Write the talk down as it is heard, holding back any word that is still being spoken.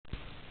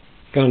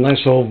Got a nice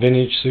old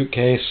vintage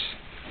suitcase.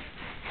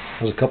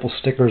 There's a couple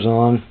stickers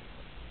on,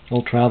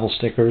 old travel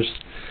stickers.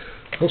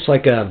 Looks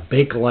like a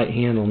Bakelite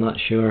handle, not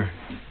sure.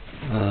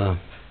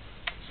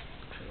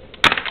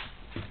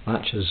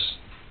 Latches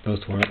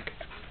both work.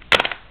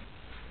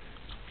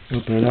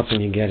 Open it up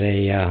and you get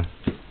a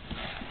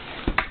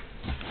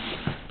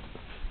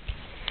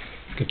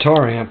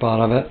guitar amp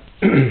out of it.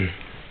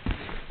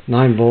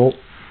 9-volt.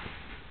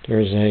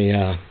 There's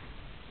a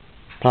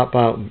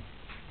pop-out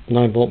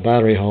 9-volt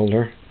battery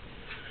holder.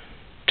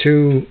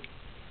 Two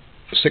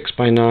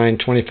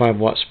 6x9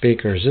 25-watt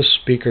speakers. This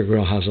speaker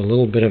grill has a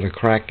little bit of a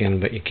crack in it,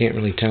 but you can't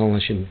really tell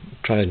unless you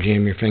try to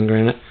jam your finger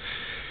in it.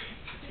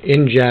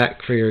 In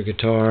jack for your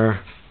guitar.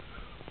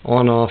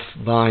 On-off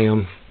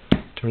volume.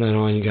 Turn that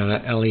on, you got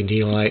a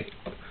LED light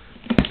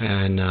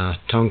and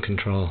tone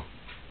control.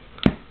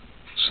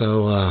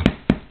 So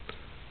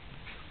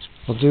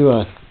I'll do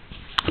a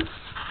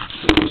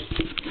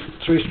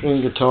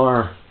 3-string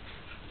guitar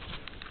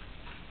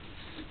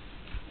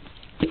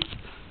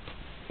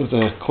with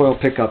a coil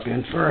pickup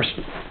in first.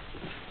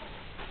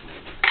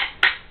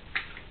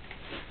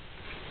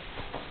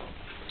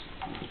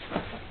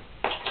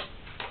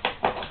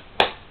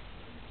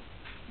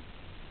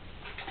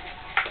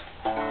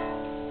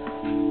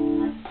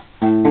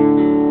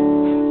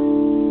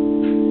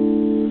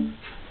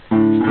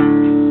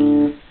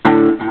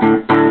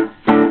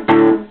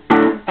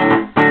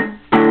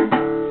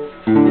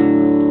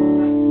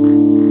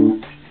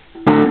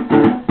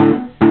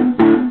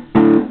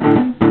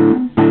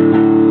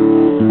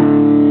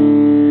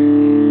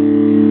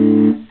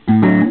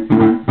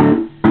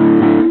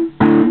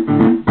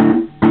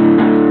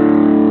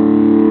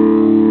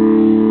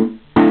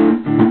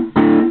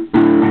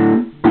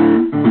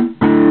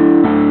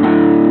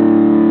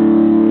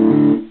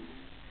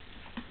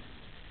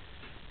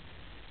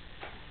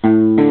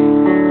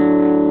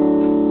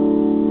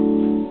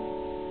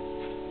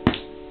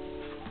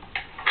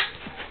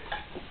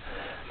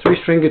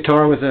 Three-string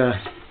guitar with a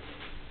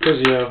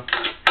Physio.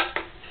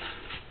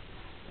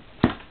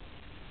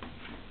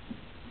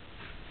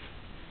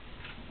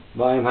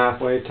 Volume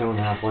halfway, tone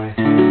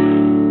halfway.